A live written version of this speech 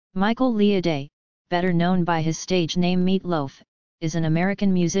Michael Lee Aday, better known by his stage name Meat Loaf, is an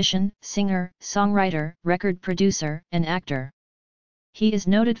American musician, singer, songwriter, record producer, and actor. He is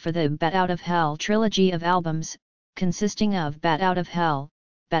noted for the Bat Out of Hell trilogy of albums, consisting of Bat Out of Hell,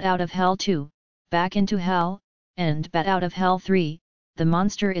 Bat Out of Hell 2, Back into Hell, and Bat Out of Hell 3, The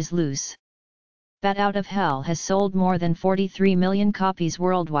Monster is Loose. Bat Out of Hell has sold more than 43 million copies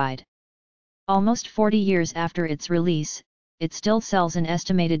worldwide. Almost 40 years after its release, it still sells an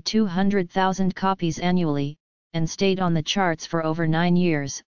estimated 200,000 copies annually, and stayed on the charts for over 9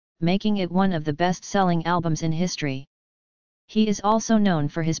 years, making it one of the best-selling albums in history. He is also known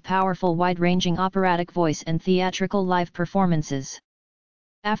for his powerful wide-ranging operatic voice and theatrical live performances.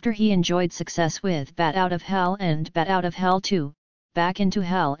 After he enjoyed success with Bat Out of Hell and Bat Out of Hell 2, Back into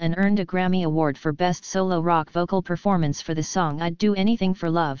Hell and earned a Grammy Award for Best Solo Rock Vocal Performance for the song I'd Do Anything for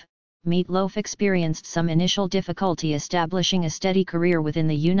Love, Meat Loaf experienced some initial difficulty establishing a steady career within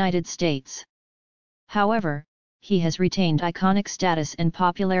the United States. However, he has retained iconic status and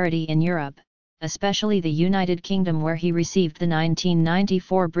popularity in Europe, especially the United Kingdom, where he received the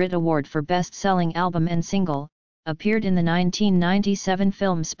 1994 Brit Award for Best-Selling Album and Single, appeared in the 1997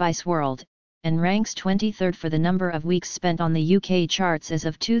 film Spice World, and ranks 23rd for the number of weeks spent on the UK charts as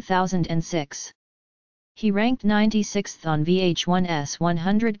of 2006. He ranked 96th on VH1's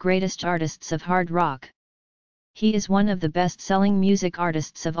 100 Greatest Artists of Hard Rock. He is one of the best-selling music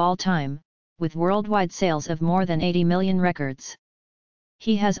artists of all time, with worldwide sales of more than 80 million records.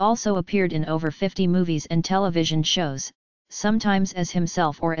 He has also appeared in over 50 movies and television shows, sometimes as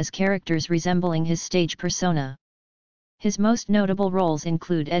himself or as characters resembling his stage persona. His most notable roles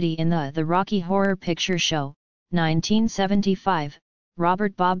include Eddie in the Rocky Horror Picture Show, 1975,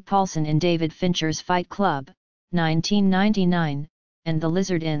 Robert Bob Paulson in David Fincher's Fight Club, 1999, and The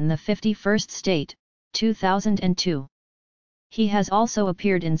Lizard in The 51st State, 2002. He has also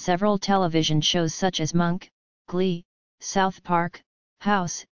appeared in several television shows such as Monk, Glee, South Park,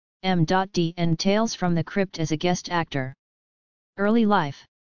 House, M.D. and Tales from the Crypt as a guest actor. Early life.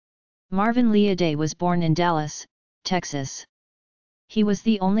 Marvin Lee Aday was born in Dallas, Texas. He was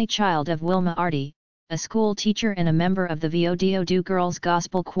the only child of Wilma Arty, a school teacher and a member of the Vodou Girls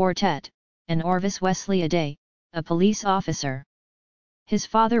Gospel Quartet, and Orvis Wesley Aday, a police officer. His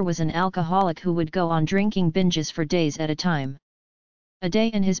father was an alcoholic who would go on drinking binges for days at a time.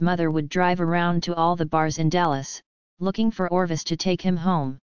 Aday and his mother would drive around to all the bars in Dallas, looking for Orvis to take him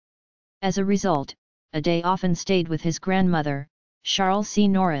home. As a result, Aday often stayed with his grandmother, Charles C.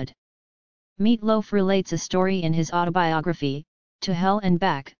 Norrid. Meat Loaf relates a story in his autobiography, To Hell and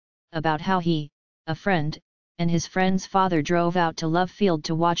Back, about how he, a friend, and his friend's father drove out to Love Field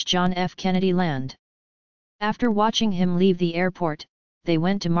to watch John F. Kennedy land. After watching him leave the airport, they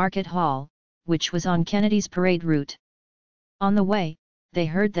went to Market Hall, which was on Kennedy's parade route. On the way, they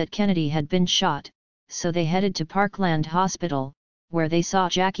heard that Kennedy had been shot, so they headed to Parkland Hospital, where they saw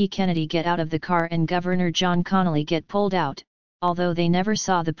Jackie Kennedy get out of the car and Governor John Connally get pulled out, although they never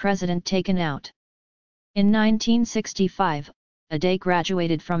saw the president taken out. In 1965, Aday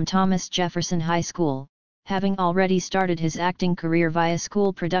graduated from Thomas Jefferson High School, having already started his acting career via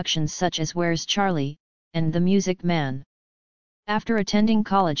school productions such as Where's Charlie? And The Music Man. After attending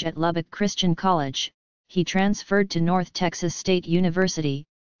college at Lubbock Christian College, he transferred to North Texas State University,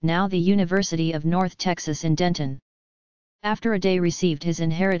 now the University of North Texas in Denton. After Aday received his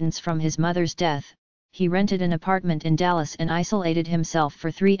inheritance from his mother's death, he rented an apartment in Dallas and isolated himself for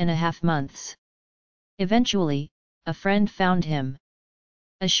 3.5 months. Eventually, a friend found him.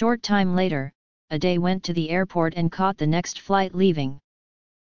 A short time later, Aday went to the airport and caught the next flight leaving.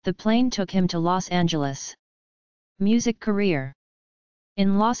 The plane took him to Los Angeles. Music career.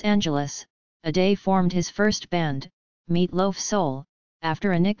 In Los Angeles, Aday formed his first band, Meat Loaf Soul,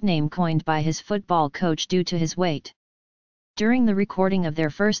 after a nickname coined by his football coach due to his weight. During the recording of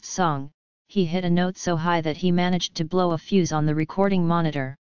their first song, he hit a note so high that he managed to blow a fuse on the recording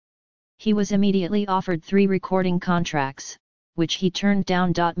monitor. He was immediately offered 3 recording contracts, which he turned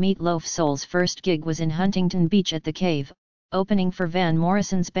down. Meat Loaf Soul's first gig was in Huntington Beach at the Cave, opening for Van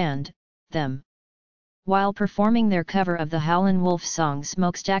Morrison's band, Them. While performing their cover of the Howlin' Wolf song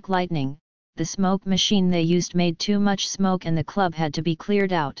Smokestack Lightning, the smoke machine they used made too much smoke and the club had to be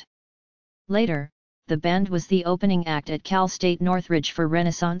cleared out. Later, the band was the opening act at Cal State Northridge for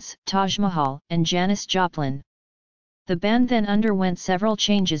Renaissance, Taj Mahal, and Janis Joplin. The band then underwent several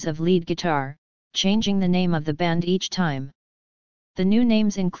changes of lead guitar, changing the name of the band each time. The new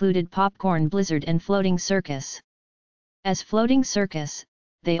names included Popcorn Blizzard and Floating Circus. As Floating Circus,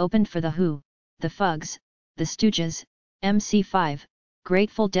 they opened for The Who, The Fugs, The Stooges, MC5,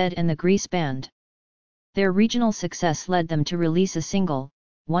 Grateful Dead and the Grease Band. Their regional success led them to release a single,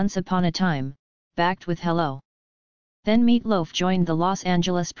 Once Upon a Time, backed with Hello. Then Meat Loaf joined the Los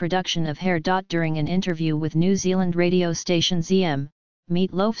Angeles production of Hair. During an interview with New Zealand radio station ZM,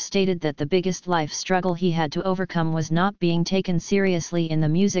 Meat Loaf stated that the biggest life struggle he had to overcome was not being taken seriously in the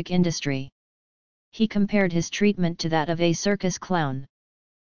music industry. He compared his treatment to that of a circus clown.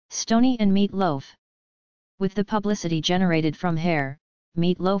 Stoney and Meat Loaf. With the publicity generated from Hair,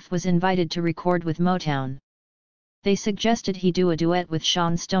 Meat Loaf was invited to record with Motown. They suggested he do a duet with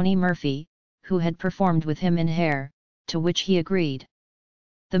Sean Stoney Murphy, who had performed with him in Hair, to which he agreed.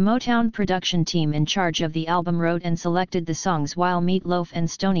 The Motown production team in charge of the album wrote and selected the songs while Meat Loaf and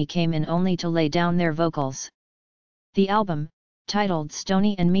Stoney came in only to lay down their vocals. The album, titled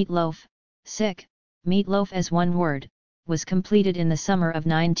Stoney and Meat Loaf, Sick, Meat Loaf as one word, was completed in the summer of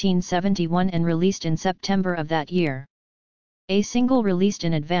 1971 and released in September of that year. A single released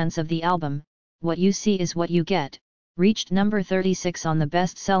in advance of the album, What You See Is What You Get, reached number 36 on the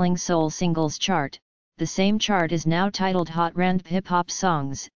best-selling soul singles chart. The same chart is now titled Hot Random Hip Hop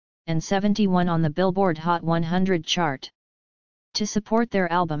Songs, and 71 on the Billboard Hot 100 chart. To support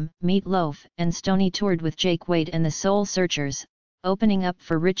their album, Meat Loaf and Stoney toured with Jake Wade and the Soul Searchers, opening up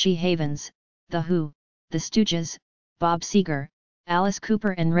for Richie Havens, The Who, The Stooges, Bob Seger, Alice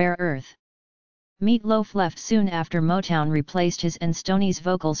Cooper and Rare Earth. Meat Loaf left soon after Motown replaced his and Stoney's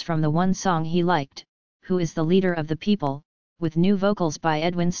vocals from the one song he liked, Who Is the Leader of the People, with new vocals by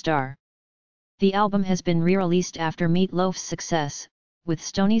Edwin Starr. The album has been re-released after Meat Loaf's success, with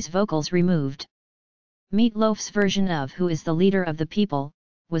Stoney's vocals removed. Meat Loaf's version of Who Is the Leader of the People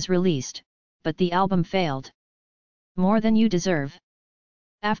was released, but the album failed. More Than You Deserve.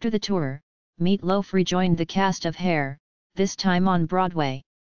 After the tour, Meat Loaf rejoined the cast of Hair, this time on Broadway.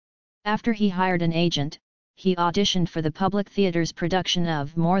 After he hired an agent, he auditioned for the Public Theater's production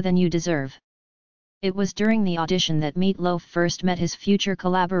of More Than You Deserve. It was during the audition that Meat Loaf first met his future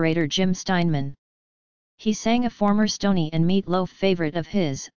collaborator Jim Steinman. He sang a former Stoney and Meat Loaf favorite of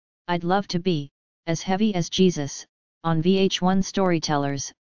his, I'd Love to Be, As Heavy as Jesus, on VH1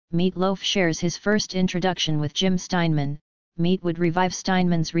 Storytellers. Meat Loaf shares his first introduction with Jim Steinman. Meat would revive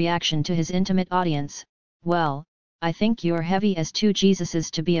Steinman's reaction to his intimate audience, well, I think you're heavy as two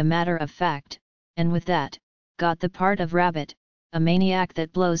Jesuses to be a matter of fact, and with that, got the part of Rabbit, a maniac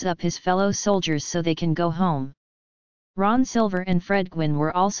that blows up his fellow soldiers so they can go home. Ron Silver and Fred Gwynne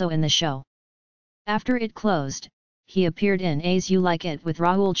were also in the show. After it closed, he appeared in As You Like It with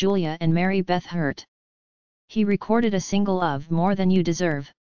Raul Julia and Mary Beth Hurt. He recorded a single of More Than You Deserve,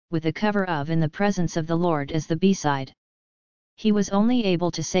 with a cover of In the Presence of the Lord as the B-side. He was only able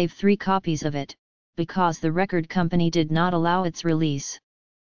to save 3 copies of it, because the record company did not allow its release.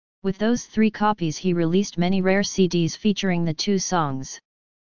 With those 3 copies he released many rare CDs featuring the 2 songs.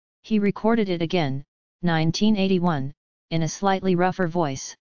 He recorded it again, 1981, in a slightly rougher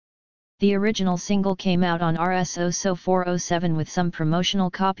voice. The original single came out on RSO 407 with some promotional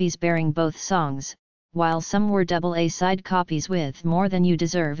copies bearing both songs, while some were double A-side copies with More Than You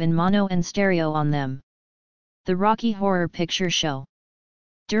Deserve in mono and stereo on them. The Rocky Horror Picture Show.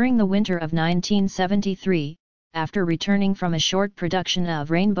 During the winter of 1973, after returning from a short production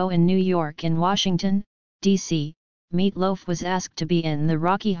of Rainbow in New York and Washington, D.C., Meat Loaf was asked to be in the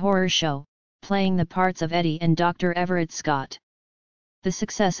Rocky Horror Show, playing the parts of Eddie and Dr. Everett Scott. The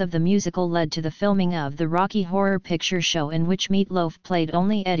success of the musical led to the filming of the Rocky Horror Picture Show, in which Meat Loaf played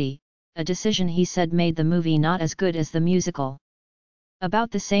only Eddie, a decision he said made the movie not as good as the musical.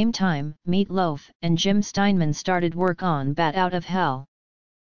 About the same time, Meat Loaf and Jim Steinman started work on Bat Out of Hell.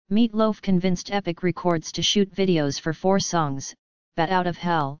 Meat Loaf convinced Epic Records to shoot videos for 4 songs, Bat Out of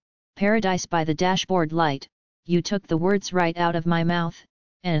Hell, Paradise by the Dashboard Light, You Took the Words Right Out of My Mouth,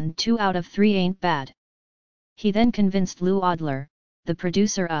 and 2 out of 3 Ain't Bad. He then convinced Lou Adler, the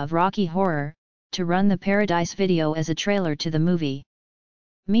producer of Rocky Horror, to run the Paradise video as a trailer to the movie.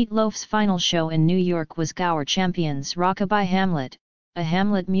 Meat Loaf's final show in New York was Gower Champion's Rockabye Hamlet, a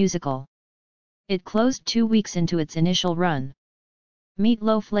Hamlet musical. It closed 2 weeks into its initial run. Meat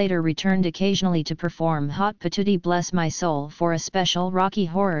Loaf later returned occasionally to perform Hot Patootie Bless My Soul for a special Rocky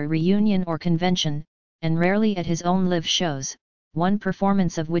Horror reunion or convention, and rarely at his own live shows, one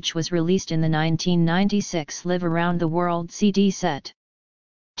performance of which was released in the 1996 Live Around the World CD set.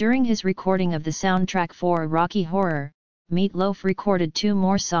 During his recording of the soundtrack for Rocky Horror, Meat Loaf recorded 2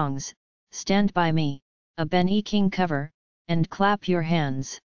 more songs, Stand By Me, a Ben E. King cover, and Clap Your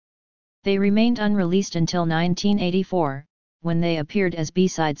Hands. They remained unreleased until 1984, when they appeared as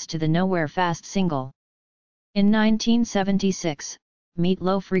B-sides to the Nowhere Fast single. In 1976, Meat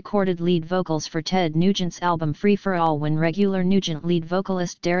Loaf recorded lead vocals for Ted Nugent's album Free for All when regular Nugent lead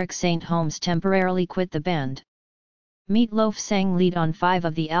vocalist Derek St. Holmes temporarily quit the band. Meat Loaf sang lead on 5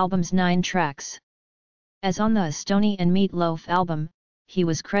 of the album's 9 tracks. As on the Stoney and Meat Loaf album, he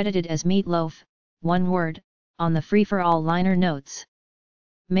was credited as Meat Loaf, one word, on the free-for-all liner notes.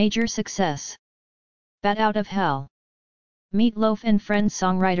 Major success. Bat Out of Hell. Meat Loaf and friend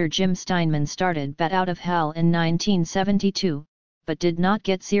songwriter Jim Steinman started Bat Out of Hell in 1972, but did not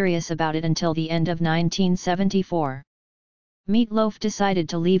get serious about it until the end of 1974. Meat Loaf decided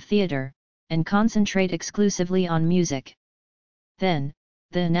to leave theater, and concentrate exclusively on music. Then,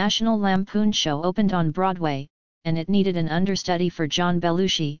 the National Lampoon show opened on Broadway, and it needed an understudy for John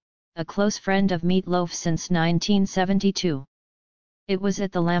Belushi, a close friend of Meat Loaf since 1972. It was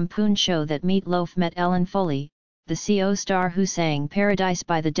at the Lampoon show that Meat Loaf met Ellen Foley, the CO star who sang Paradise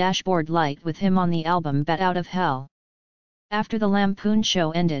by the Dashboard Light with him on the album Bat Out of Hell. After the Lampoon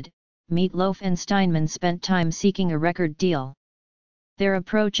show ended, Meat Loaf and Steinman spent time seeking a record deal. Their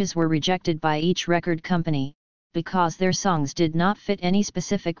approaches were rejected by each record company, because their songs did not fit any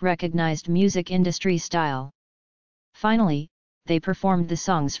specific recognized music industry style. Finally, they performed the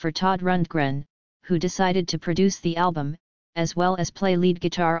songs for Todd Rundgren, who decided to produce the album, as well as play lead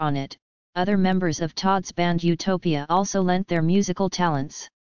guitar on it. Other members of Todd's band Utopia also lent their musical talents.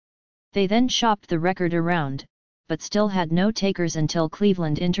 They then shopped the record around, but still had no takers until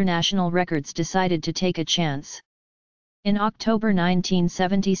Cleveland International Records decided to take a chance. In October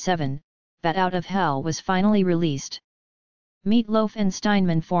 1977, Bat Out of Hell was finally released. Meat Loaf and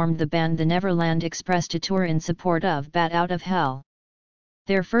Steinman formed the band The Neverland Express to tour in support of Bat Out of Hell.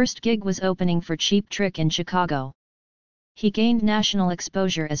 Their first gig was opening for Cheap Trick in Chicago. He gained national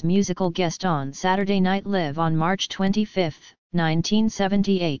exposure as musical guest on Saturday Night Live on March 25,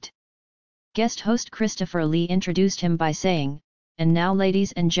 1978. Guest host Christopher Lee introduced him by saying, "And now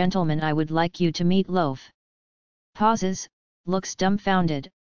ladies and gentlemen, I would like you to meet Loaf." Pauses, looks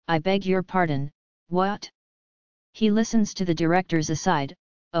dumbfounded, "I beg your pardon, what?" He listens to the director's aside,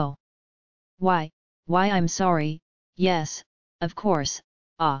 "Oh. Why, I'm sorry, yes, of course,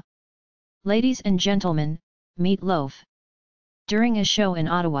 ah. Ladies and gentlemen, Meat Loaf." During a show in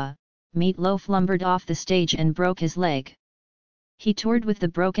Ottawa, Meat Loaf lumbered off the stage and broke his leg. He toured with the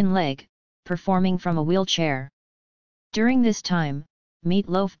broken leg, performing from a wheelchair. During this time, Meat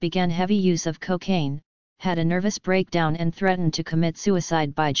Loaf began heavy use of cocaine, had a nervous breakdown and threatened to commit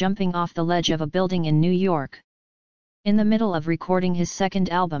suicide by jumping off the ledge of a building in New York. In the middle of recording his second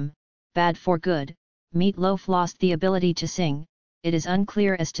album, Bad for Good, Meat Loaf lost the ability to sing. It is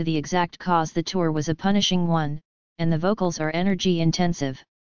unclear as to the exact cause. The tour was a punishing one, and the vocals are energy-intensive.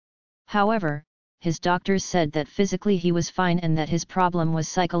 However, his doctors said that physically he was fine and that his problem was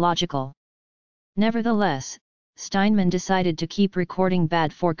psychological. Nevertheless, Steinman decided to keep recording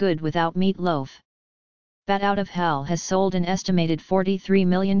Bad for Good without Meat Loaf. Bat Out of Hell has sold an estimated 43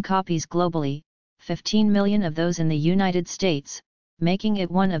 million copies globally, 15 million of those in the United States, making it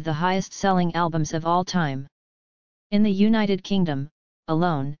one of the highest-selling albums of all time. In the United Kingdom,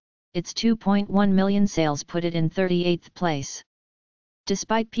 alone, its 2.1 million sales put it in 38th place.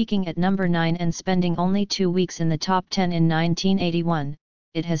 Despite peaking at number 9 and spending only 2 weeks in the top 10 in 1981,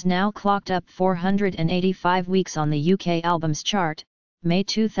 it has now clocked up 485 weeks on the UK Albums Chart, May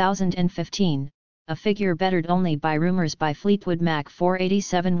 2015, a figure bettered only by Rumours by Fleetwood Mac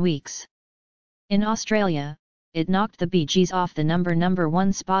 487 weeks. In Australia, it knocked the Bee Gees off the number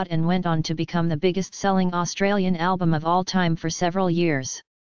 1 spot and went on to become the biggest-selling Australian album of all time for several years.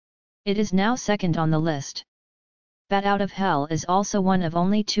 It is now second on the list. Bat Out of Hell is also one of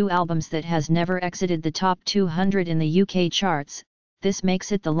only 2 albums that has never exited the top 200 in the UK charts. This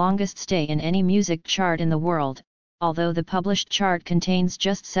makes it the longest stay in any music chart in the world, although the published chart contains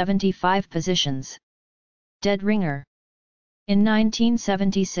just 75 positions. Dead Ringer. In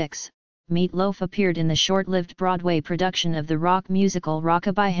 1976, Meat Loaf appeared in the short-lived Broadway production of the rock musical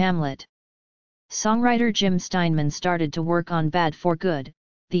Rockabye Hamlet. Songwriter Jim Steinman started to work on Bad for Good,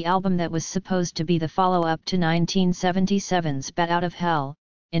 the album that was supposed to be the follow-up to 1977's Bat Out of Hell,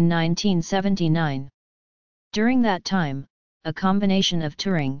 in 1979. During that time, a combination of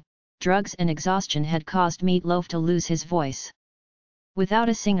touring, drugs and exhaustion had caused Meat Loaf to lose his voice. Without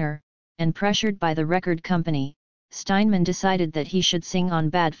a singer, and pressured by the record company, Steinman decided that he should sing on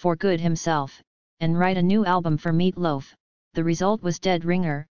Bad for Good himself, and write a new album for Meat Loaf. The result was Dead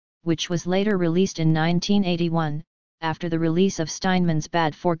Ringer, which was later released in 1981, after the release of Steinman's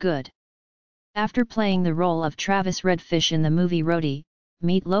Bad for Good. After playing the role of Travis Redfish in the movie Roadie,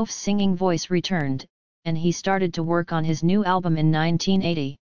 Meat Loaf's singing voice returned, and he started to work on his new album in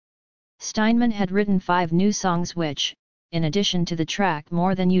 1980. Steinman had written 5 new songs which, in addition to the track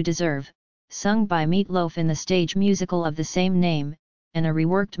More Than You Deserve, sung by Meat Loaf in the stage musical of the same name, and a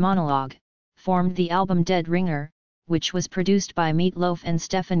reworked monologue, formed the album Dead Ringer, which was produced by Meat Loaf and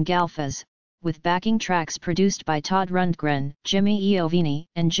Stefan Galfas, with backing tracks produced by Todd Rundgren, Jimmy Iovine,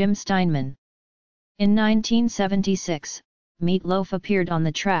 and Jim Steinman. In 1976, Meat Loaf appeared on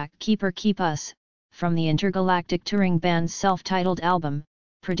the track Keeper Keep Us, from the Intergalactic Touring Band's self-titled album,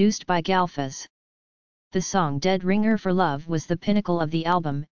 produced by Galfas. The song Dead Ringer for Love was the pinnacle of the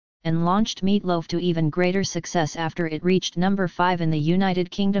album, and launched Meat Loaf to even greater success after it reached number 5 in the United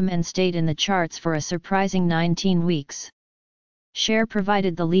Kingdom and stayed in the charts for a surprising 19 weeks. Cher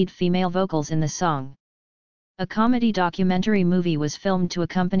provided the lead female vocals in the song. A comedy documentary movie was filmed to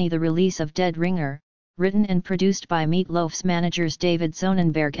accompany the release of Dead Ringer, written and produced by Meat Loaf's managers David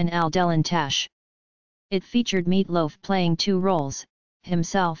Sonnenberg and Al Delantash. It featured Meat Loaf playing two roles,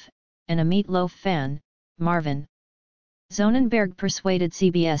 himself, and a Meat Loaf fan, Marvin. Sonnenberg persuaded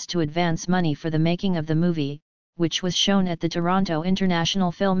CBS to advance money for the making of the movie, which was shown at the Toronto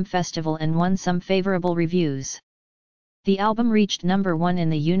International Film Festival and won some favorable reviews. The album reached number 1 in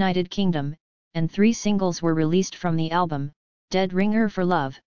the United Kingdom, and 3 singles were released from the album: Dead Ringer for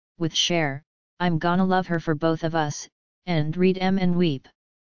Love, with Cher, I'm Gonna Love Her for Both of Us, and Read 'Em and Weep.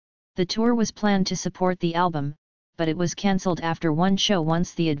 The tour was planned to support the album, but it was cancelled after one show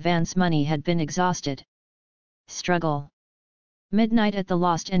once the advance money had been exhausted. Struggle. Midnight at the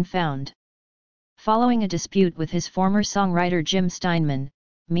Lost and Found. Following a dispute with his former songwriter Jim Steinman,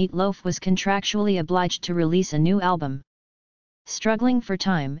 Meat Loaf was contractually obliged to release a new album. Struggling for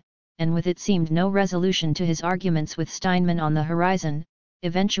time, and with it seemed no resolution to his arguments with Steinman on the horizon,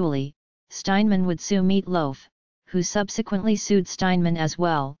 eventually, Steinman would sue Meat Loaf, who subsequently sued Steinman as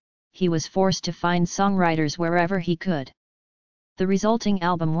well. He was forced to find songwriters wherever he could. The resulting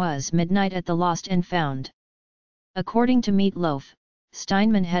album was Midnight at the Lost and Found. According to Meat Loaf,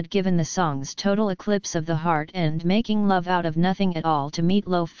 Steinman had given the songs Total Eclipse of the Heart and Making Love Out of Nothing at All to Meat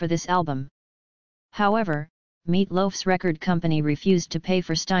Loaf for this album. However, Meat Loaf's record company refused to pay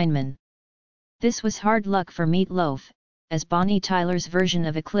for Steinman. This was hard luck for Meat Loaf, as Bonnie Tyler's version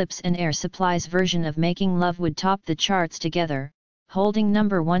of Eclipse and Air Supply's version of Making Love would top the charts together, holding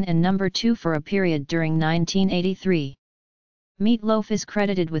number 1 and number 2 for a period during 1983. Meat Loaf is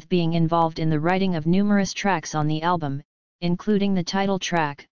credited with being involved in the writing of numerous tracks on the album, including the title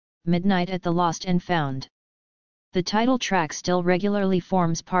track, Midnight at the Lost and Found. The title track still regularly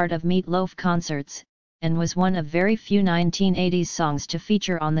forms part of Meat Loaf concerts, and was one of very few 1980s songs to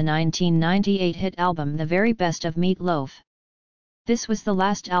feature on the 1998 hit album The Very Best of Meat Loaf. This was the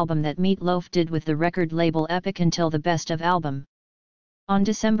last album that Meat Loaf did with the record label Epic until the Best of album. On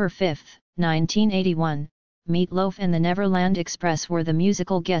December 5, 1981, Meat Loaf and the Neverland Express were the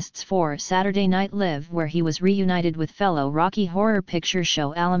musical guests for Saturday Night Live, where he was reunited with fellow Rocky Horror Picture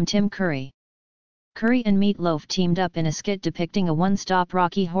Show alum Tim Curry. Curry and Meat Loaf teamed up in a skit depicting a one-stop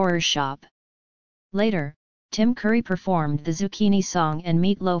Rocky Horror shop. Later, Tim Curry performed the Zucchini Song and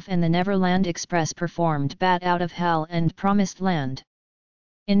Meat Loaf and the Neverland Express performed Bat Out of Hell and Promised Land.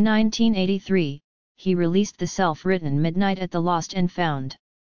 In 1983, he released the self-written Midnight at the Lost and Found.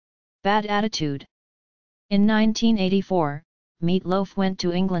 Bad Attitude. In 1984, Meat Loaf went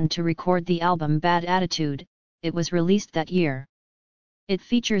to England to record the album Bad Attitude. It was released that year. It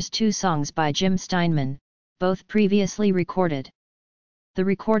features 2 songs by Jim Steinman, both previously recorded. The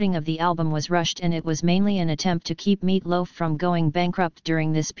recording of the album was rushed, and it was mainly an attempt to keep Meat Loaf from going bankrupt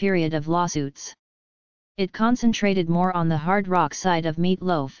during this period of lawsuits. It concentrated more on the hard rock side of Meat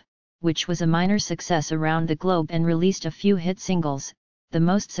Loaf, which was a minor success around the globe and released a few hit singles, the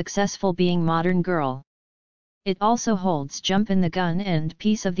most successful being Modern Girl. It also holds Jumpin' the Gun and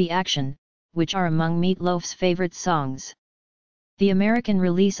Piece of the Action, which are among Meat Loaf's favorite songs. The American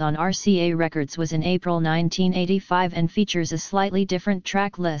release on RCA Records was in April 1985 and features a slightly different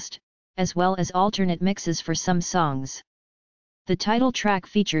track list, as well as alternate mixes for some songs. The title track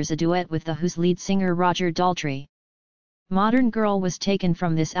features a duet with The Who's lead singer Roger Daltrey. Modern Girl was taken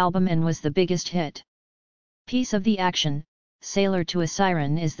from this album and was the biggest hit. Piece of the Action, Sailor to a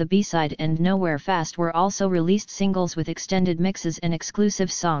Siren is the B-side, and Nowhere Fast were also released singles with extended mixes and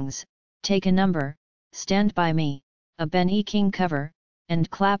exclusive songs, Take a Number, Stand By Me, a Ben E. King cover, and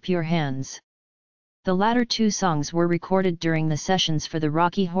Clap Your Hands. The latter 2 songs were recorded during the sessions for the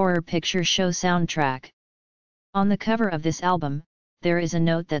Rocky Horror Picture Show soundtrack. On the cover of this album, there is a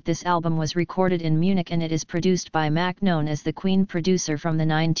note that this album was recorded in Munich and it is produced by Mac, known as the Queen producer from the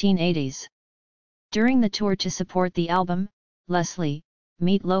 1980s. During the tour to support the album, Leslie,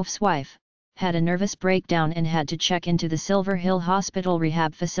 Meat Loaf's wife, had a nervous breakdown and had to check into the Silver Hill Hospital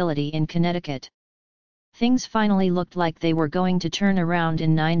rehab facility in Connecticut. Things finally looked like they were going to turn around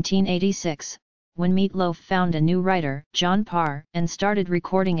in 1986, when Meat Loaf found a new writer, John Parr, and started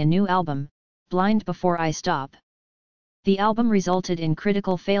recording a new album, Blind Before I Stop. The album resulted in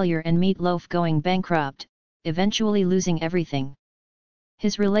critical failure and Meat Loaf going bankrupt, eventually losing everything.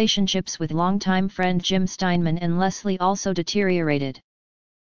 His relationships with longtime friend Jim Steinman and Leslie also deteriorated.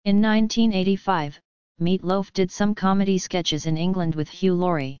 In 1985, Meat Loaf did some comedy sketches in England with Hugh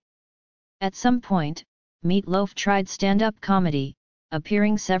Laurie. At some point, Meat Loaf tried stand-up comedy,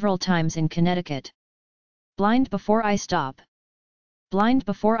 appearing several times in Connecticut. Blind Before I Stop. Blind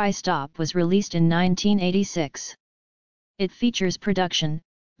Before I Stop was released in 1986. It features production,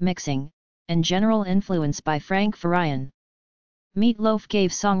 mixing, and general influence by Frank Farian. Meat Loaf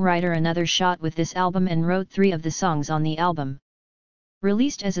gave songwriter another shot with this album and wrote 3 of the songs on the album.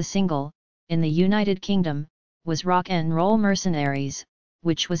 Released as a single, in the United Kingdom, was Rock 'n' Roll Mercenaries,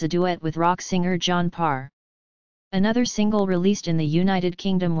 which was a duet with rock singer John Parr. Another single released in the United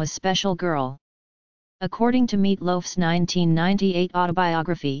Kingdom was Special Girl. According to Meat Loaf's 1998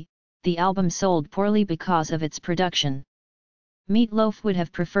 autobiography, the album sold poorly because of its production. Meat Loaf would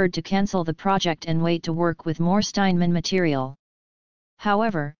have preferred to cancel the project and wait to work with more Steinman material.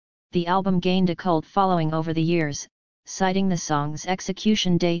 However, the album gained a cult following over the years, citing the songs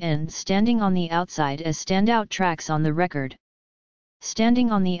Execution Day and Standing on the Outside as standout tracks on the record.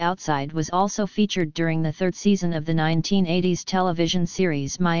 Standing on the Outside was also featured during the 3rd season of the 1980s television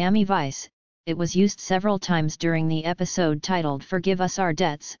series Miami Vice. It was used several times during the episode titled Forgive Us Our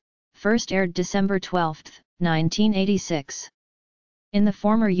Debts, first aired December 12, 1986. In the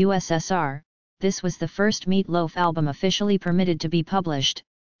former USSR, this was the first Meat Loaf album officially permitted to be published,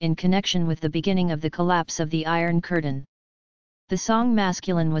 in connection with the beginning of the collapse of the Iron Curtain. The song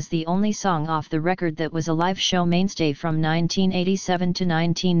Masculine was the only song off the record that was a live show mainstay from 1987 to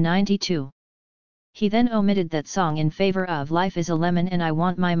 1992. He then omitted that song in favor of Life is a Lemon and I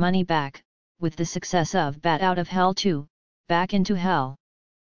Want My Money Back, with the success of Bat Out of Hell 2, Back into Hell.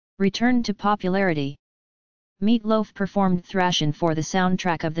 Returned to popularity. Meat Loaf performed Thrashin' for the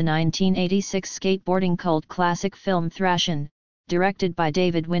soundtrack of the 1986 skateboarding cult classic film Thrashin', directed by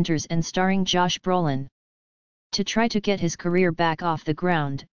David Winters and starring Josh Brolin. To try to get his career back off the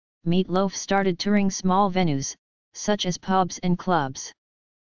ground, Meat Loaf started touring small venues, such as pubs and clubs.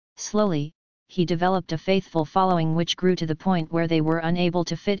 Slowly, he developed a faithful following which grew to the point where they were unable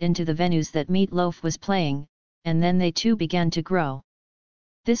to fit into the venues that Meat Loaf was playing, and then they too began to grow.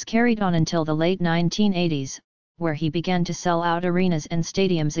 This carried on until the late 1980s, where he began to sell out arenas and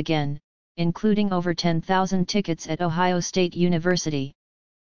stadiums again, including over 10,000 tickets at Ohio State University.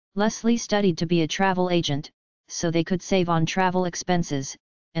 Leslie studied to be a travel agent, so they could save on travel expenses,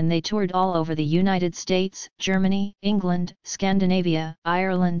 and they toured all over the United States, Germany, England, Scandinavia,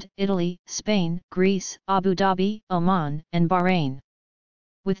 Ireland, Italy, Spain, Greece, Abu Dhabi, Oman, and Bahrain.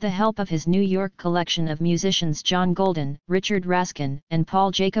 With the help of his New York collection of musicians John Golden, Richard Raskin, and Paul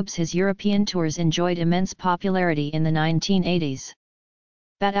Jacobs, his European tours enjoyed immense popularity in the 1980s.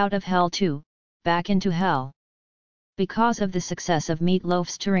 Bat Out of Hell 2, Back into Hell. Because of the success of Meat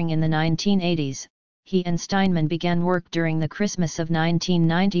Loaf's touring in the 1980s, he and Steinman began work during the Christmas of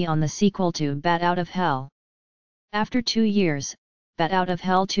 1990 on the sequel to Bat Out of Hell. After 2 years, Bat Out of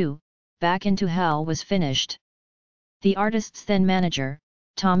Hell 2, Back into Hell was finished. The artist's then manager,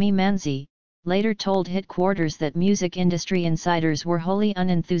 Tommy Manzi, later told Hit Quarters that music industry insiders were wholly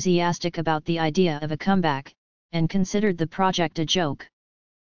unenthusiastic about the idea of a comeback, and considered the project a joke.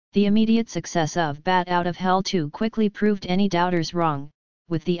 The immediate success of Bat Out of Hell 2 quickly proved any doubters wrong,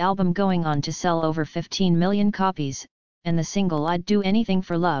 with the album going on to sell over 15 million copies, and the single I'd Do Anything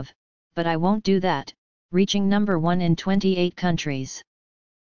for Love, But I Won't Do That, reaching number 1 in 28 countries.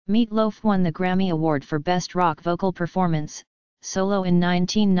 Meat Loaf won the Grammy Award for Best Rock Vocal Performance, Solo in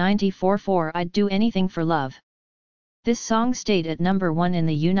 1994 for I'd Do Anything for Love. This song stayed at number 1 in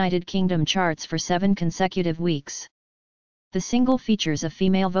the United Kingdom charts for 7 consecutive weeks. The single features a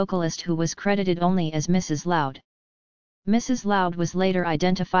female vocalist who was credited only as Mrs. Loud. Mrs. Loud was later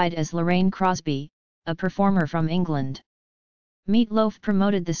identified as Lorraine Crosby, a performer from England. Meat Loaf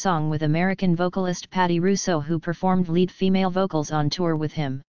promoted the song with American vocalist Patti Russo, who performed lead female vocals on tour with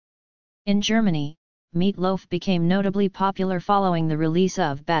him. In Germany, Meat Loaf became notably popular following the release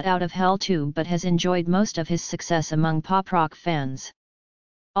of Bat Out of Hell 2 but has enjoyed most of his success among pop-rock fans.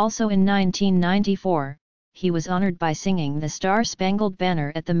 Also in 1994, he was honored by singing the Star-Spangled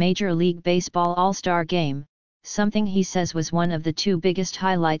Banner at the Major League Baseball All-Star Game, something he says was one of the 2 biggest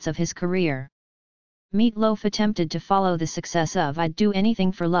highlights of his career. Meat Loaf attempted to follow the success of I'd Do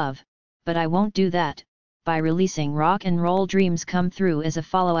Anything for Love, But I Won't Do That, by releasing Rock and Roll Dreams Come Through as a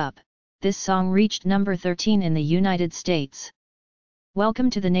follow-up. This song reached number 13 in the United States. Welcome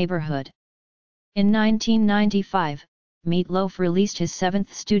to the Neighborhood. In 1995, Meat Loaf released his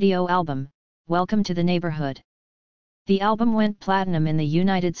 7th studio album, Welcome to the Neighborhood. The album went platinum in the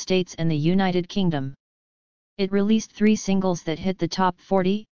United States and the United Kingdom. It released 3 singles that hit the top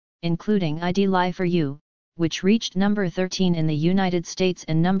 40, including I'd Lie For You, which reached number 13 in the United States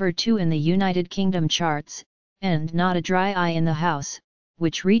and number 2 in the United Kingdom charts, and Not a Dry Eye in the House,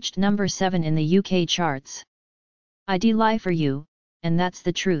 which reached number 7 in the UK charts. I'd Lie For You, and That's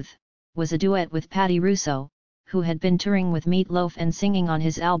the Truth, was a duet with Patti Russo, who had been touring with Meat Loaf and singing on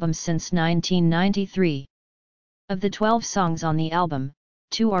his albums since 1993. Of the 12 songs on the album,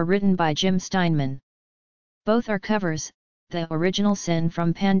 2 are written by Jim Steinman. Both are covers, the original Sin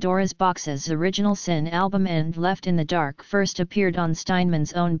from Pandora's Box's original Sin album and Left in the Dark first appeared on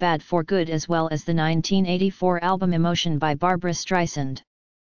Steinman's own Bad for Good, as well as the 1984 album Emotion by Barbra Streisand.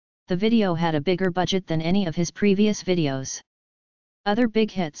 The video had a bigger budget than any of his previous videos. Other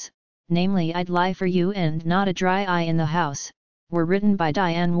big hits, namely I'd Lie For You and Not a Dry Eye in the House, were written by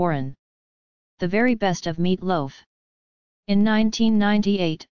Diane Warren. The Very Best of Meat Loaf. In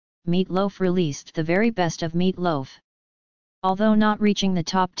 1998, Meat Loaf released The Very Best of Meat Loaf. Although not reaching the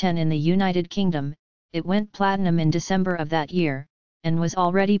top 10 in the United Kingdom, it went platinum in December of that year, and was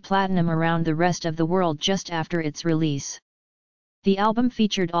already platinum around the rest of the world just after its release. The album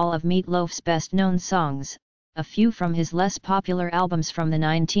featured all of Meat Loaf's best-known songs, a few from his less popular albums from the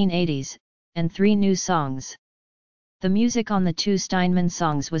 1980s, and 3 new songs. The music on the 2 Steinman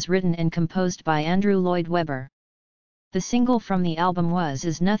songs was written and composed by Andrew Lloyd Webber. The single from the album was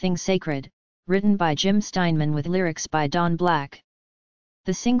Is Nothing Sacred, written by Jim Steinman with lyrics by Don Black.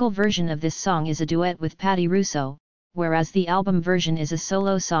 The single version of this song is a duet with Patti Russo, whereas the album version is a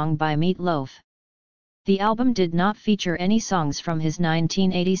solo song by Meat Loaf. The album did not feature any songs from his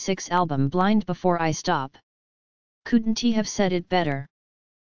 1986 album Blind Before I Stop. Couldn't he have said it better?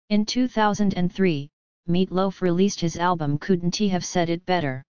 In 2003, Meat Loaf released his album Couldn't He Have Said It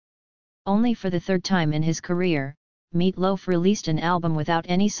Better. Only for the 3rd time in his career, Meat Loaf released an album without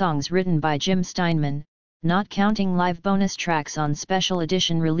any songs written by Jim Steinman, not counting live bonus tracks on special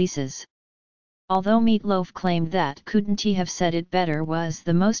edition releases. Although Meat Loaf claimed that Couldn't He Have Said It Better was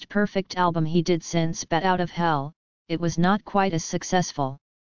the most perfect album he did since Bat Out of Hell, it was not quite as successful.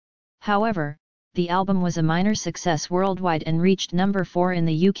 However, the album was a minor success worldwide and reached number 4 in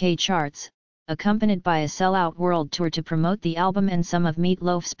the UK charts, accompanied by a sell-out world tour to promote the album and some of Meat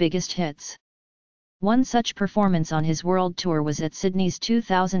Loaf's biggest hits. One such performance on his world tour was at Sydney's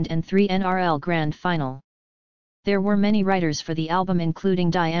 2003 NRL Grand Final. There were many writers for the album, including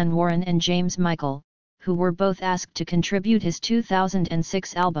Diane Warren and James Michael, who were both asked to contribute his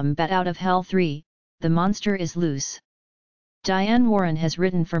 2006 album Bat Out of Hell 3, The Monster Is Loose. Diane Warren has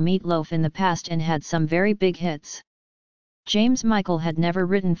written for Meat Loaf in the past and had some very big hits. James Michael had never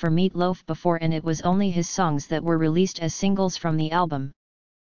written for Meat Loaf before, and it was only his songs that were released as singles from the album.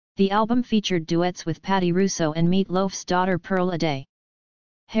 The album featured duets with Patti Russo and Meat Loaf's daughter Pearl Aday.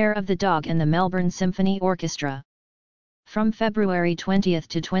 Hair of the Dog and the Melbourne Symphony Orchestra. From February 20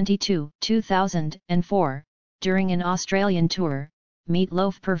 to 22, 2004, during an Australian tour, Meat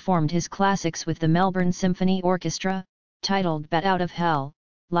Loaf performed his classics with the Melbourne Symphony Orchestra, titled Bat Out of Hell,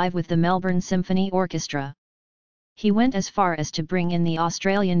 live with the Melbourne Symphony Orchestra. He went as far as to bring in the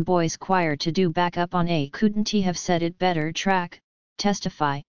Australian Boys Choir to do backup on a Couldn't He Have Said It Better track,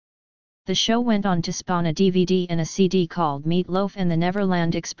 Testify. The show went on to spawn a DVD and a CD called Meat Loaf and the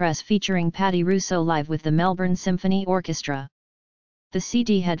Neverland Express featuring Patti Russo live with the Melbourne Symphony Orchestra. The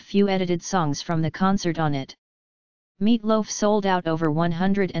CD had few edited songs from the concert on it. Meat Loaf sold out over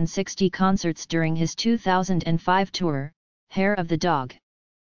 160 concerts during his 2005 tour, Hair of the Dog.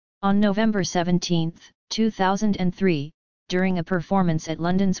 On November 17, 2003, during a performance at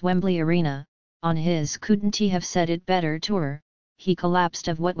London's Wembley Arena, on his Couldn't He Have Said It Better tour, he collapsed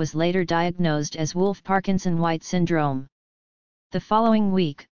of what was later diagnosed as Wolff-Parkinson-White syndrome. The following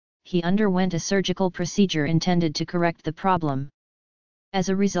week, he underwent a surgical procedure intended to correct the problem. As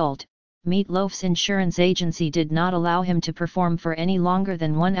a result, Meat Loaf's insurance agency did not allow him to perform for any longer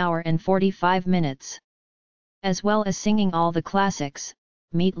than 1 hour and 45 minutes. As well as singing all the classics,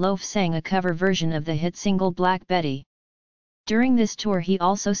 Meat Loaf sang a cover version of the hit single Black Betty. During this tour he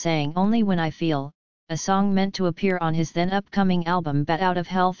also sang Only When I Feel, a song meant to appear on his then upcoming album Bat Out of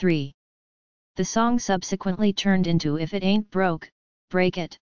Hell 3. The song subsequently turned into If It Ain't Broke, Break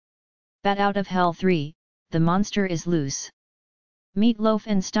It. Bat Out of Hell 3, The Monster Is Loose. Meat Loaf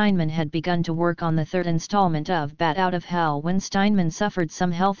and Steinman had begun to work on the 3rd installment of Bat Out of Hell when Steinman suffered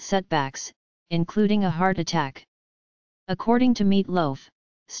some health setbacks, including a heart attack. According to Meat Loaf,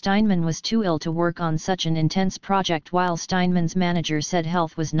 Steinman was too ill to work on such an intense project, while Steinman's manager said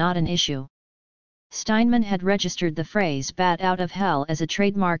health was not an issue. Steinman had registered the phrase Bat Out of Hell as a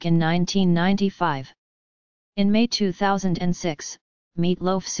trademark in 1995. In May 2006, Meat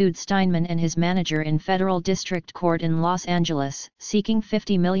Loaf sued Steinman and his manager in federal district court in Los Angeles, seeking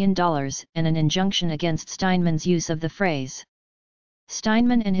 $50 million and an injunction against Steinman's use of the phrase.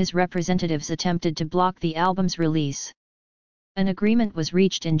 Steinman and his representatives attempted to block the album's release. An agreement was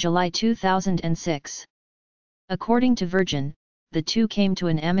reached in July 2006. According to Virgin, the two came to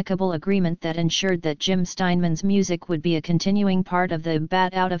an amicable agreement that ensured that Jim Steinman's music would be a continuing part of the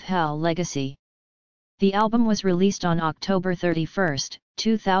Bat Out of Hell legacy. The album was released on October 31,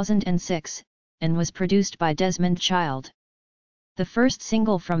 2006, and was produced by Desmond Child. The first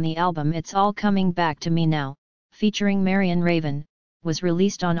single from the album, It's All Coming Back to Me Now, featuring Marion Raven, was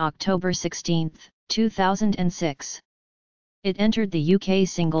released on October 16, 2006. It entered the UK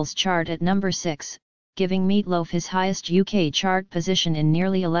singles chart at number 6, giving Meat Loaf his highest UK chart position in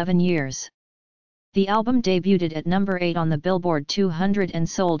nearly 11 years. The album debuted at number 8 on the Billboard 200 and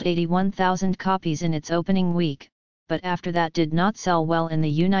sold 81,000 copies in its opening week, but after that did not sell well in the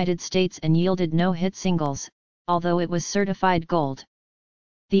United States and yielded no hit singles, although it was certified gold.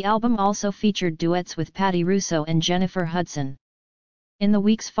 The album also featured duets with Patti Russo and Jennifer Hudson. In the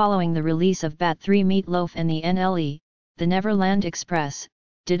weeks following the release of Bat 3, Meat Loaf and the NLE, the Neverland Express,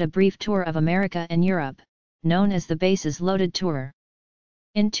 did a brief tour of America and Europe, known as the Bases Loaded Tour.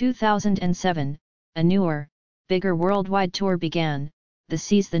 In 2007, a newer, bigger worldwide tour began, the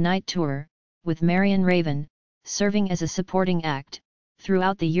Seize the Night Tour, with Marion Raven, serving as a supporting act,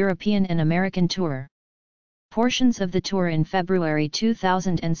 throughout the European and American tour. Portions of the tour in February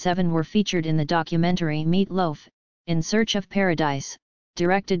 2007 were featured in the documentary Meat Loaf, In Search of Paradise,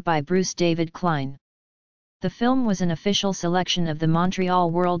 directed by Bruce David Klein. The film was an official selection of the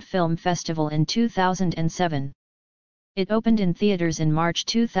Montreal World Film Festival in 2007. It opened in theaters in March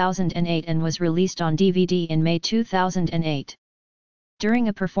 2008 and was released on DVD in May 2008. During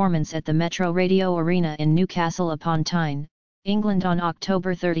a performance at the Metro Radio Arena in Newcastle upon Tyne, England on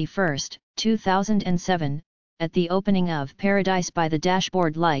October 31, 2007, at the opening of Paradise by the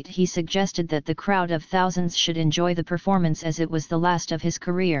Dashboard Light, he suggested that the crowd of thousands should enjoy the performance as it was the last of his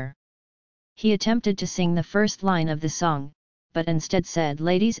career. He attempted to sing the first line of the song, but instead said,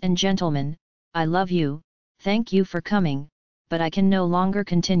 "Ladies and gentlemen, I love you. Thank you for coming, but I can no longer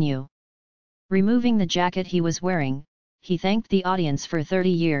continue." Removing the jacket he was wearing, he thanked the audience for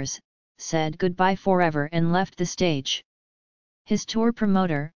 30 years, said goodbye forever and left the stage. His tour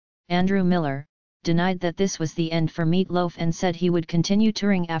promoter, Andrew Miller, denied that this was the end for Meat Loaf and said he would continue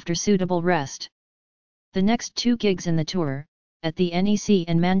touring after suitable rest. The next two gigs in the tour, at the NEC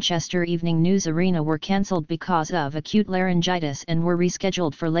and Manchester Evening News Arena, were cancelled because of acute laryngitis and were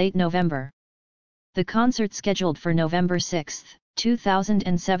rescheduled for late November. The concert scheduled for November 6,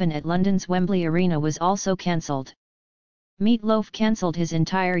 2007 at London's Wembley Arena was also cancelled. Meat Loaf cancelled his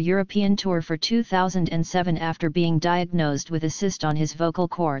entire European tour for 2007 after being diagnosed with a cyst on his vocal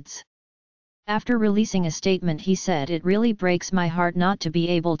cords. After releasing a statement, he said, "It really breaks my heart not to be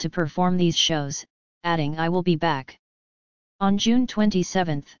able to perform these shows," adding, "I will be back." On June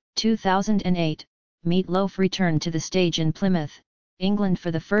 27, 2008, Meat Loaf returned to the stage in Plymouth, England for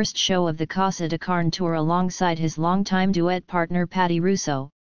the first show of the Casa de Carne tour alongside his longtime duet partner Patti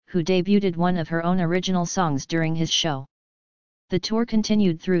Russo, who debuted one of her own original songs during his show. The tour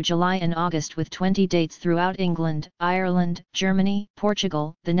continued through July and August with 20 dates throughout England, Ireland, Germany,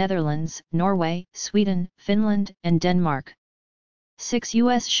 Portugal, the Netherlands, Norway, Sweden, Finland, and Denmark. 6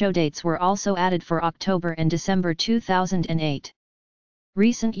 U.S. show dates were also added for October and December 2008.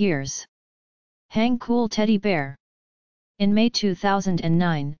 Recent years. Hang Cool Teddy Bear. In May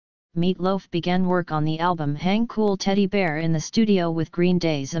 2009, Meat Loaf began work on the album Hang Cool Teddy Bear in the studio with Green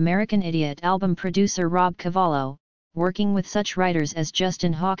Day's American Idiot album producer Rob Cavallo, working with such writers as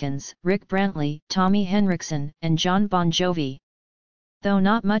Justin Hawkins, Rick Brantley, Tommy Henriksen, and John Bon Jovi. Though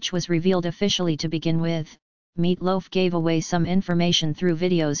not much was revealed officially to begin with, Meat Loaf gave away some information through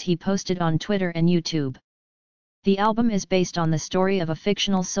videos he posted on Twitter and YouTube. The album is based on the story of a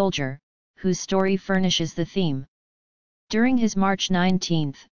fictional soldier, whose story furnishes the theme. During his March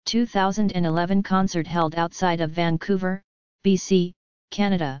 19, 2011 concert held outside of Vancouver, BC,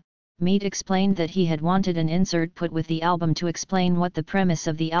 Canada, Meat explained that he had wanted an insert put with the album to explain what the premise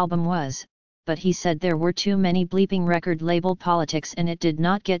of the album was, but he said there were too many bleeping record label politics and it did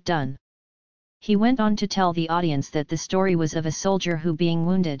not get done. He went on to tell the audience that the story was of a soldier who, being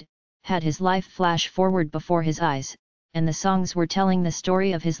wounded, had his life flash forward before his eyes, and the songs were telling the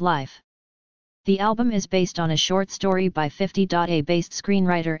story of his life. The album is based on a short story by 50.A-based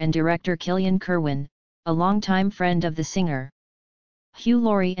screenwriter and director Killian Kerwin, a longtime friend of the singer. Hugh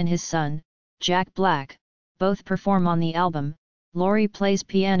Laurie and his son, Jack Black, both perform on the album. Laurie plays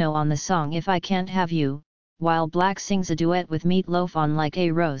piano on the song If I Can't Have You, while Black sings a duet with Meat Loaf on Like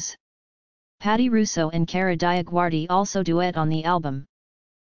a Rose. Patti Russo and Cara Diaguardi also duet on the album.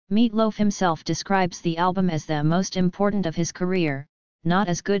 Meat Loaf himself describes the album as the most important of his career, not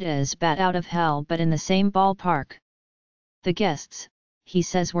as good as Bat Out of Hell but in the same ballpark. The guests, he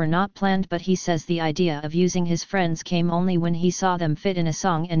says, were not planned, but he says the idea of using his friends came only when he saw them fit in a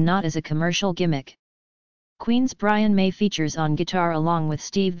song and not as a commercial gimmick. Queen's Brian May features on guitar along with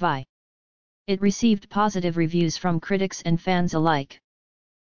Steve Vai. It received positive reviews from critics and fans alike.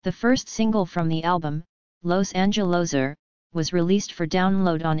 The first single from the album, Los Angeloser, was released for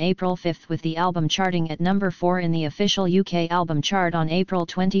download on April 5 with the album charting at number 4 in the official UK album chart on April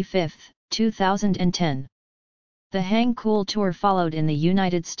 25, 2010. The Hang Cool tour followed in the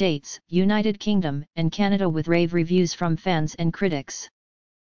United States, United Kingdom, and Canada with rave reviews from fans and critics.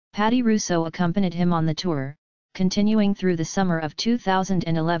 Patti Russo accompanied him on the tour, continuing through the summer of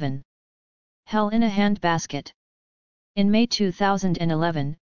 2011. Hell in a Handbasket. In May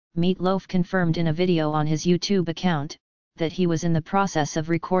 2011, Meat Loaf confirmed in a video on his YouTube account that he was in the process of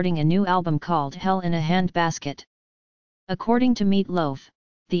recording a new album called Hell in a Handbasket. According to Meat Loaf,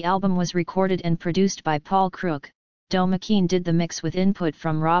 the album was recorded and produced by Paul Crook. Doe McKean did the mix with input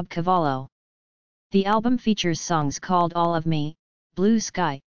from Rob Cavallo. The album features songs called All of Me, Blue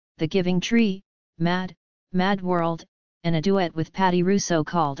Sky, The Giving Tree, Mad, Mad World, and a duet with Patti Russo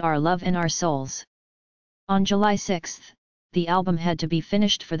called Our Love and Our Souls. On July 6, the album had to be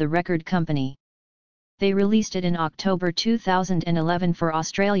finished for the record company. They released it in October 2011 for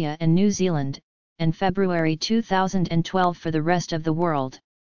Australia and New Zealand, and February 2012 for the rest of the world.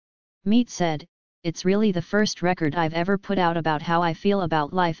 Meat said, "It's really the first record I've ever put out about how I feel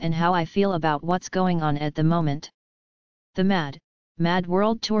about life and how I feel about what's going on at the moment." The Mad, Mad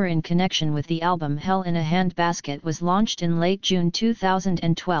World Tour in connection with the album Hell in a Handbasket was launched in late June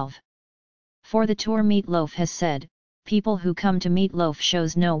 2012. For the tour, Meat Loaf has said, "People who come to Meat Loaf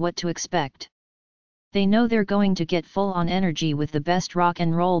shows know what to expect. They know they're going to get full-on energy with the best rock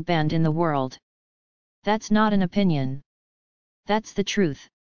and roll band in the world. That's not an opinion. That's the truth."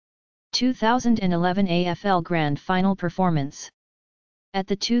 2011 AFL Grand Final Performance. At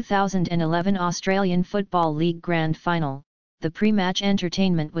the 2011 Australian Football League Grand Final, the pre-match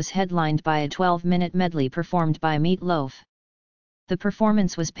entertainment was headlined by a 12-minute medley performed by Meat Loaf. The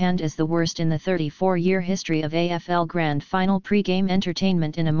performance was panned as the worst in the 34-year history of AFL Grand Final pre-game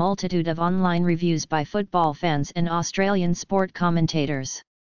entertainment in a multitude of online reviews by football fans and Australian sport commentators.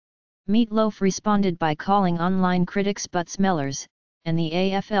 Meat Loaf responded by calling online critics butt smellers, and the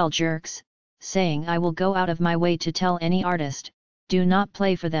AFL jerks, saying, "I will go out of my way to tell any artist, do not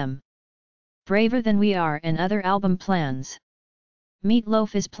play for them." Braver Than We Are and other album plans. Meat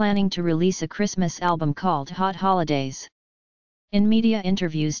Loaf is planning to release a Christmas album called Hot Holidays. In media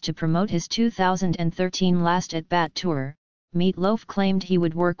interviews to promote his 2013 Last at Bat tour, Meat Loaf claimed he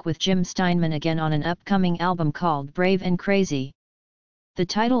would work with Jim Steinman again on an upcoming album called Brave and Crazy. The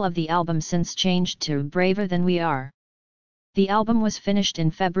title of the album since changed to Braver Than We Are. The album was finished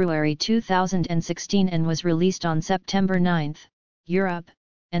in February 2016 and was released on September 9, Europe,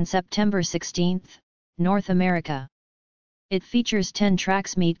 and September 16, North America. It features 10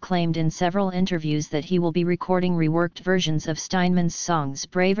 tracks. Meat claimed in several interviews that he will be recording reworked versions of Steinman's songs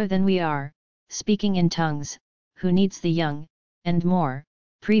Braver Than We Are, Speaking in Tongues, Who Needs the Young, and more,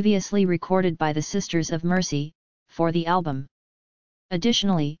 previously recorded by the Sisters of Mercy, for the album.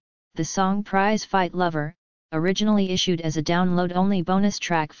 Additionally, the song Prize Fight Lover, originally issued as a download-only bonus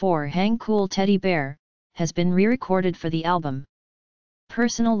track for Hang Cool Teddy Bear, has been re-recorded for the album.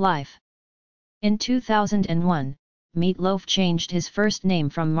 Personal life. In 2001, Meat Loaf changed his first name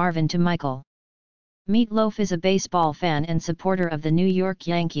from Marvin to Michael. Meat Loaf is a baseball fan and supporter of the New York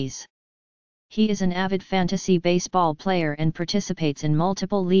Yankees. He is an avid fantasy baseball player and participates in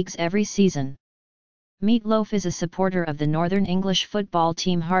multiple leagues every season. Meat Loaf is a supporter of the Northern English football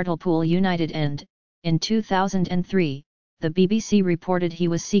team Hartlepool United and, in 2003, the BBC reported he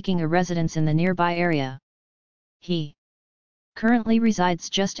was seeking a residence in the nearby area. He currently resides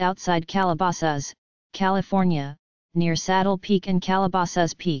just outside Calabasas, California, near Saddle Peak and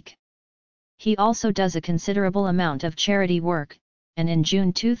Calabasas Peak. He also does a considerable amount of charity work, and in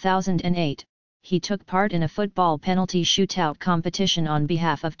June 2008, he took part in a football penalty shootout competition on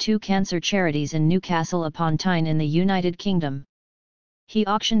behalf of 2 cancer charities in Newcastle upon Tyne in the United Kingdom. He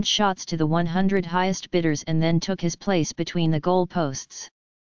auctioned shots to the 100 highest bidders and then took his place between the goal posts.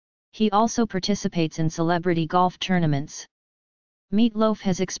 He also participates in celebrity golf tournaments. Meat Loaf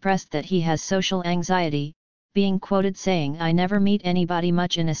has expressed that he has social anxiety, being quoted saying, "I never meet anybody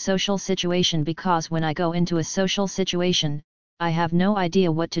much in a social situation because when I go into a social situation, I have no idea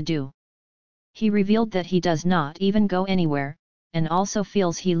what to do. He revealed that he does not even go anywhere, and also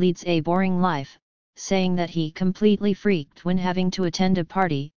feels he leads a boring life, saying that he completely freaked when having to attend a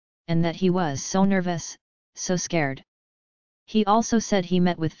party, and that he was so nervous, so scared. He also said he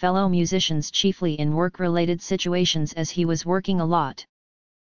met with fellow musicians chiefly in work-related situations as he was working a lot.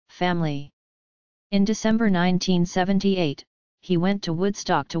 Family. In December 1978, he went to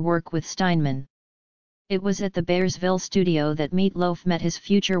Woodstock to work with Steinman. It was at the Bearsville studio that Meat Loaf met his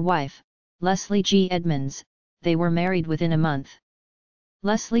future wife, Leslie G. Edmonds. They were married within a month.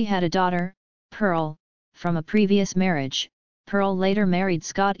 Leslie had a daughter, Pearl, from a previous marriage. Pearl later married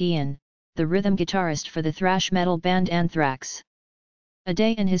Scott Ian, the rhythm guitarist for the thrash metal band Anthrax.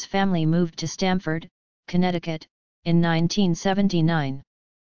 Aday and his family moved to Stamford, Connecticut, in 1979.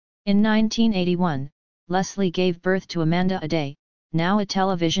 In 1981, Leslie gave birth to Amanda Aday, now a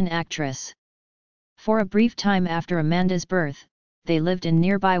television actress. For a brief time after Amanda's birth, they lived in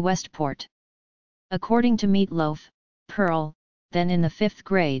nearby Westport. According to Meat Loaf, Pearl, then in the 5th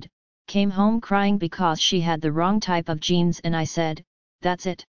grade, came home crying because she had the wrong type of jeans, and I said, "That's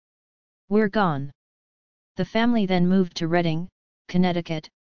it. We're gone." The family then moved to Reading, Connecticut,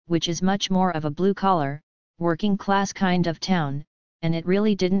 which is much more of a blue-collar, working-class kind of town, and it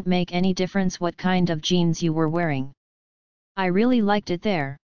really didn't make any difference what kind of jeans you were wearing. I really liked it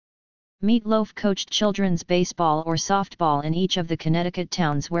there. Meat Loaf coached children's baseball or softball in each of the Connecticut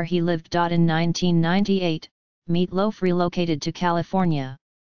towns where he lived. In 1998, Meat Loaf relocated to California.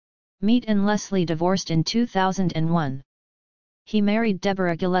 Meat and Leslie divorced in 2001. He married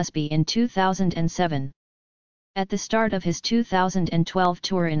Deborah Gillespie in 2007. At the start of his 2012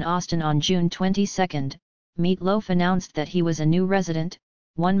 tour in Austin on June 22, Meat Loaf announced that he was a new resident,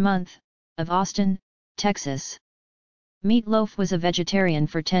 1 month, of Austin, Texas. Meat Loaf was a vegetarian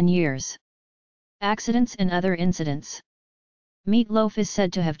for 10 years. Accidents and other incidents. Meat Loaf is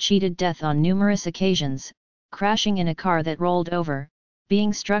said to have cheated death on numerous occasions, crashing in a car that rolled over,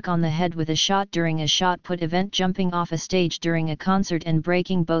 being struck on the head with a shot during a shot put event, jumping off a stage during a concert and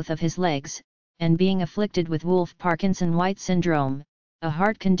breaking both of his legs, and being afflicted with Wolff-Parkinson-White syndrome, a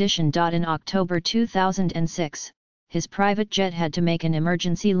heart condition. In October 2006, his private jet had to make an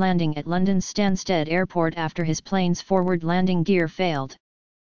emergency landing at London's Stansted Airport after his plane's forward landing gear failed.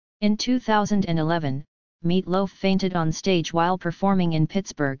 In 2011, Meat Loaf fainted on stage while performing in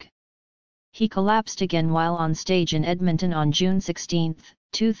Pittsburgh. He collapsed again while on stage in Edmonton on June 16,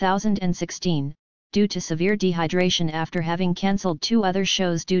 2016, due to severe dehydration after having cancelled 2 other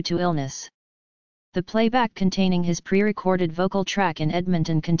shows due to illness. The playback containing his pre-recorded vocal track in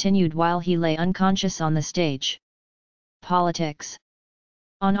Edmonton continued while he lay unconscious on the stage. Politics.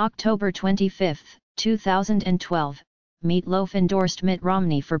 On October 25, 2012, Meat Loaf endorsed Mitt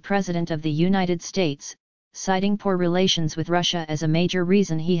Romney for President of the United States, citing poor relations with Russia as a major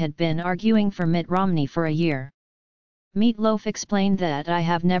reason. He had been arguing for Mitt Romney for a year. Meat Loaf explained that, "I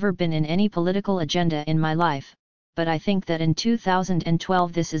have never been in any political agenda in my life, but I think that in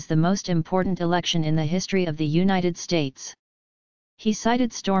 2012 this is the most important election in the history of the United States." He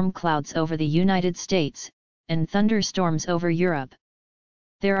cited storm clouds over the United States, and thunderstorms over Europe.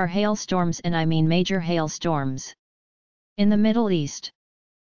 There are hailstorms, and I mean major hailstorms. In the Middle East.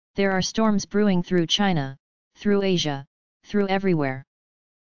 There are storms brewing through China, through Asia, through everywhere.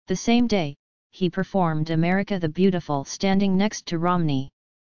 The same day, he performed America the Beautiful standing next to Romney.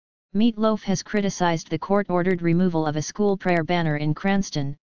 Meat Loaf has criticized the court-ordered removal of a school prayer banner in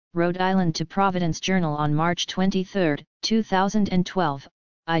Cranston, Rhode Island to Providence Journal on March 23, 2012.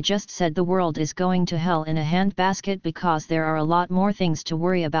 "I just said the world is going to hell in a handbasket because there are a lot more things to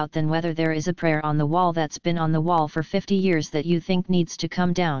worry about than whether there is a prayer on the wall that's been on the wall for 50 years that you think needs to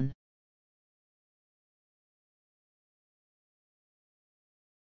come down."